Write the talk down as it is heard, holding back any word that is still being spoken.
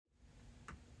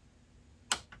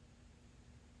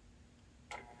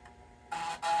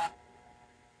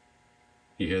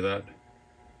You hear that?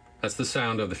 That's the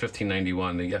sound of the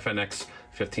 1591, the FNX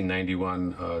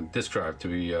 1591 disk drive, to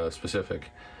be specific.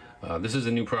 This is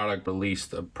a new product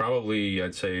released probably,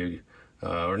 I'd say,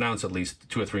 or announced at least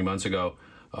 2 or 3 months ago.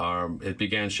 It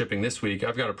began shipping this week.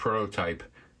 I've got a prototype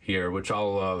here, which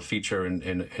I'll feature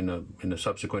in a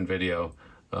subsequent video.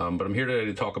 But I'm here today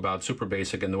to talk about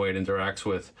SuperBASIC and the way it interacts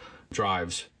with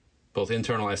drives, both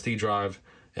internal SD drive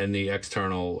and the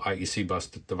external IEC bus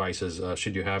devices,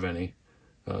 should you have any.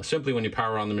 Simply, when you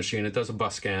power on the machine, it does a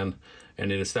bus scan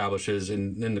and it establishes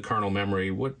in the kernel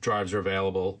memory what drives are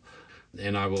available.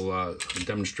 And I will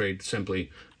demonstrate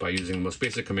simply by using the most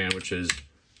basic command, which is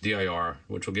dir,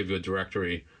 which will give you a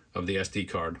directory of the SD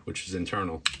card, which is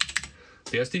internal.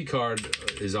 The SD card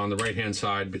is on the right-hand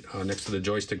side next to the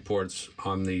joystick ports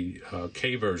on the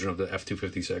K version of the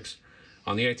F256.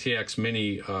 On the ATX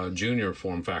Mini Junior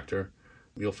form factor,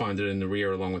 you'll find it in the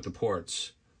rear along with the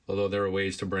ports, although there are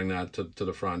ways to bring that to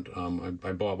the front.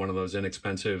 I bought one of those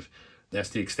inexpensive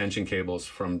SD extension cables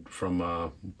from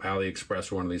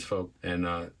AliExpress or one of these folk,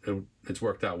 and it's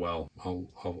worked out well.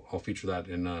 I'll feature that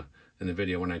in the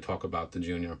video when I talk about the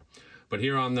Junior. But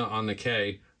here on the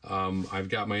K, I've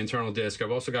got my internal disk.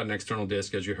 I've also got an external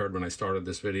disk, as you heard when I started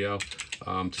this video.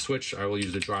 To switch, I will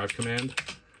use the drive command.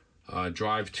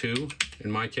 Drive 2,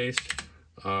 in my case,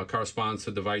 corresponds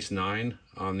to device 9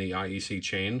 on the IEC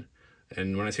chain.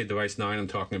 And when I say device 9, I'm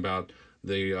talking about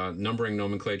the numbering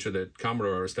nomenclature that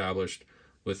Commodore established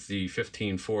with the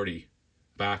 1540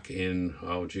 back in,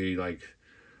 like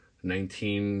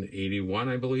 1981,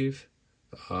 I believe.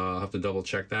 I'll have to double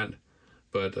check that.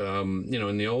 But,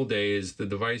 in the old days, the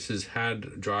devices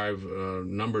had drive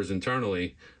numbers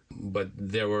internally, but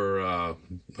there were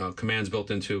commands built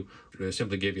into,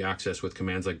 simply gave you access with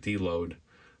commands like deload.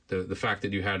 The fact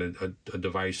that you had a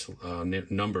device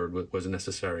numbered wasn't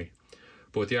necessary.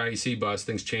 But with the IEC bus,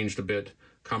 things changed a bit.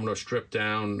 Commodore stripped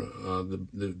down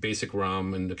the basic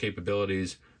ROM and the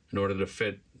capabilities in order to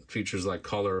fit features like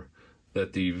color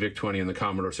that the VIC-20 and the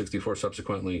Commodore 64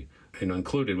 subsequently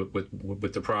included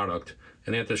with the product.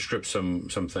 And they had to strip some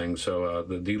things. So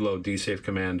the deload dsave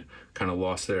command kind of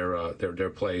lost their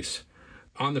place.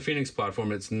 On the Foenix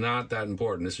platform, it's not that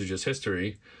important. This is just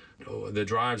history. The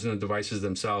drives and the devices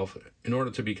themselves, in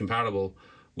order to be compatible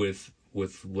with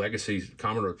legacy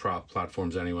Commodore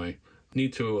platforms anyway,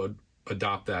 need to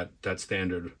adopt that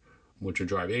standard, which are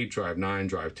drive 8, drive 9,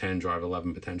 drive 10, drive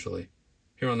 11 potentially.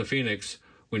 Here on the Foenix,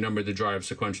 we numbered the drive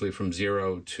sequentially from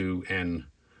 0 to N,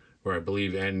 where I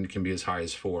believe N can be as high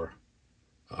as 4.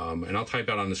 And I'll type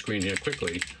out on the screen here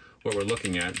quickly what we're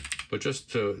looking at, but just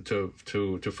to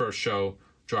first show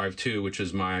drive 2, which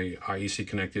is my IEC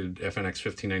connected FNX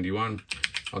 1591.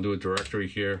 I'll do a directory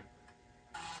here.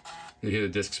 You hear the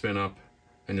disk spin up,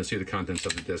 and you'll see the contents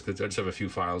of the disk. I just have a few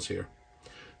files here.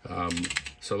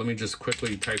 So let me just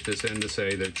quickly type this in to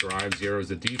say that drive 0 is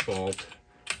the default,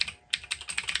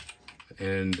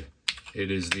 and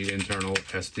it is the internal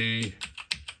SD.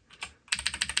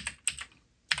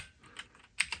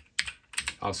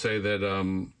 I'll say that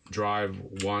drive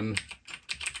 1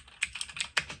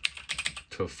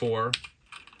 to 4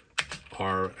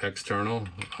 are external,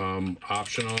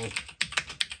 optional,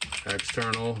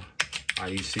 external,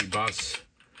 IEC bus,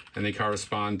 and they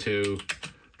correspond to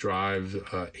drive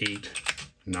 8,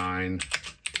 9,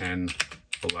 10,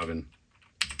 11.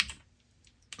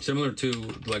 Similar to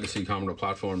legacy Commodore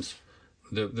platforms,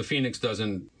 the Foenix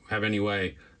doesn't have any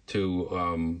way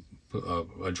to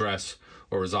address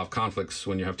or resolve conflicts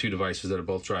when you have two devices that are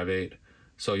both drive 8.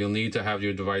 So you'll need to have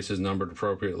your devices numbered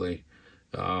appropriately.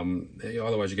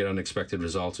 Otherwise you get unexpected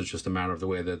results. It's just a matter of the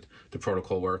way that the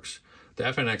protocol works. The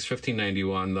FNX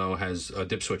 1591, though, has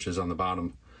dip switches on the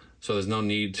bottom. So there's no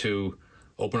need to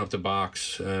open up the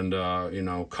box and,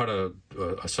 cut a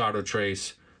solder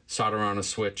trace, solder on a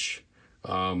switch,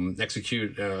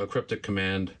 execute a cryptic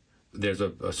command. There's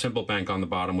a simple bank on the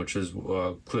bottom, which is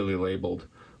clearly labeled,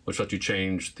 which lets you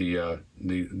change the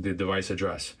device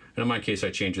address. And in my case, I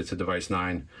changed it to device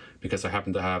 9 because I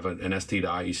happen to have an SD to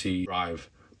IEC drive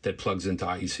that plugs into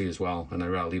IEC as well, and I'd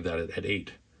rather leave that at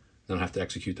 8. Then I have to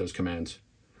execute those commands.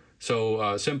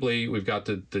 So simply, we've got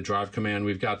the drive command,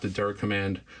 we've got the dir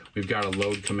command, we've got a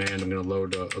load command. I'm going to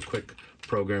load a quick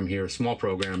program here, a small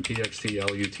program,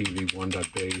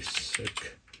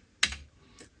 txtlutv1.basic.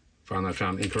 Finally, I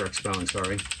found incorrect spelling,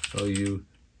 sorry.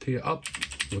 L-U-T, up.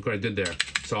 Look what I did there.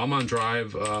 So I'm on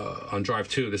drive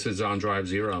 2. This is on drive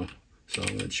 0. So I'm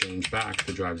going to change back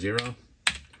to drive 0.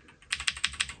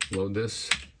 Load this.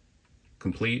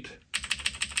 Complete.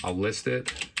 I'll list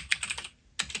it.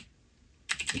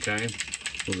 Okay.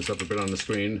 Move this up a bit on the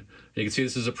screen. You can see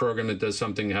this is a program that does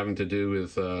something having to do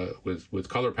with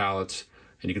color palettes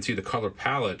And you can see the color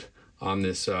palette on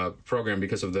this program,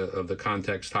 because of the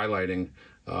context highlighting,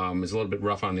 is a little bit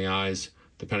rough on the eyes,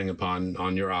 depending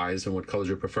upon your eyes and what colors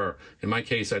you prefer. In my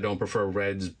case, I don't prefer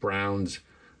reds, browns,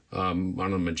 on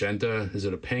a magenta. Is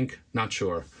it a pink? Not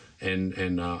sure.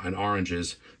 And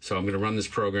oranges. So I'm going to run this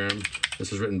program.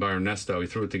 This is written by Ernesto. He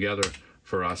threw it together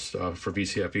for us for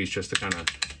VCFEs, just to kind of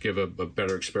give a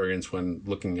better experience when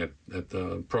looking at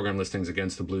the program listings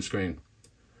against the blue screen.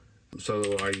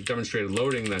 So I demonstrated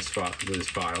loading this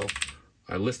file.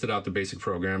 I listed out the basic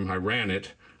program. I ran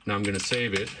it. Now I'm going to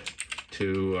save it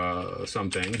to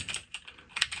something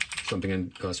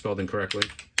spelled incorrectly,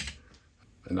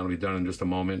 and that'll be done in just a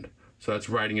moment. So that's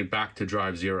writing it back to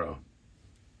drive 0.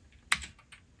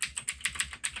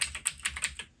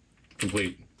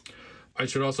 Complete. I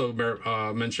should also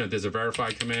mention that there's a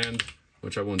verify command,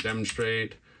 which I won't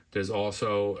demonstrate. There's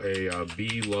also a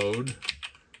B load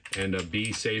and a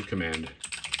B save command,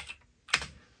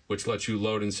 which lets you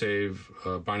load and save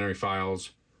binary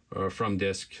files from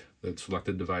disk, the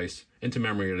selected device, into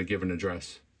memory at a given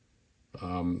address.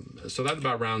 So that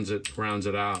about rounds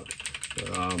it out.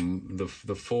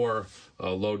 The 4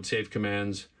 load save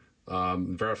commands,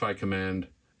 verify command,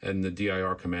 and the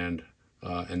dir command,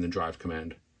 and the drive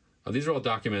command. These are all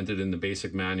documented in the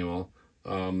basic manual,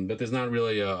 but there's not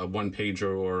really a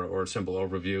one-pager or a simple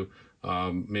overview.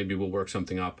 Maybe we'll work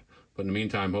something up. But in the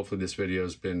meantime, hopefully this video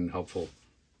has been helpful.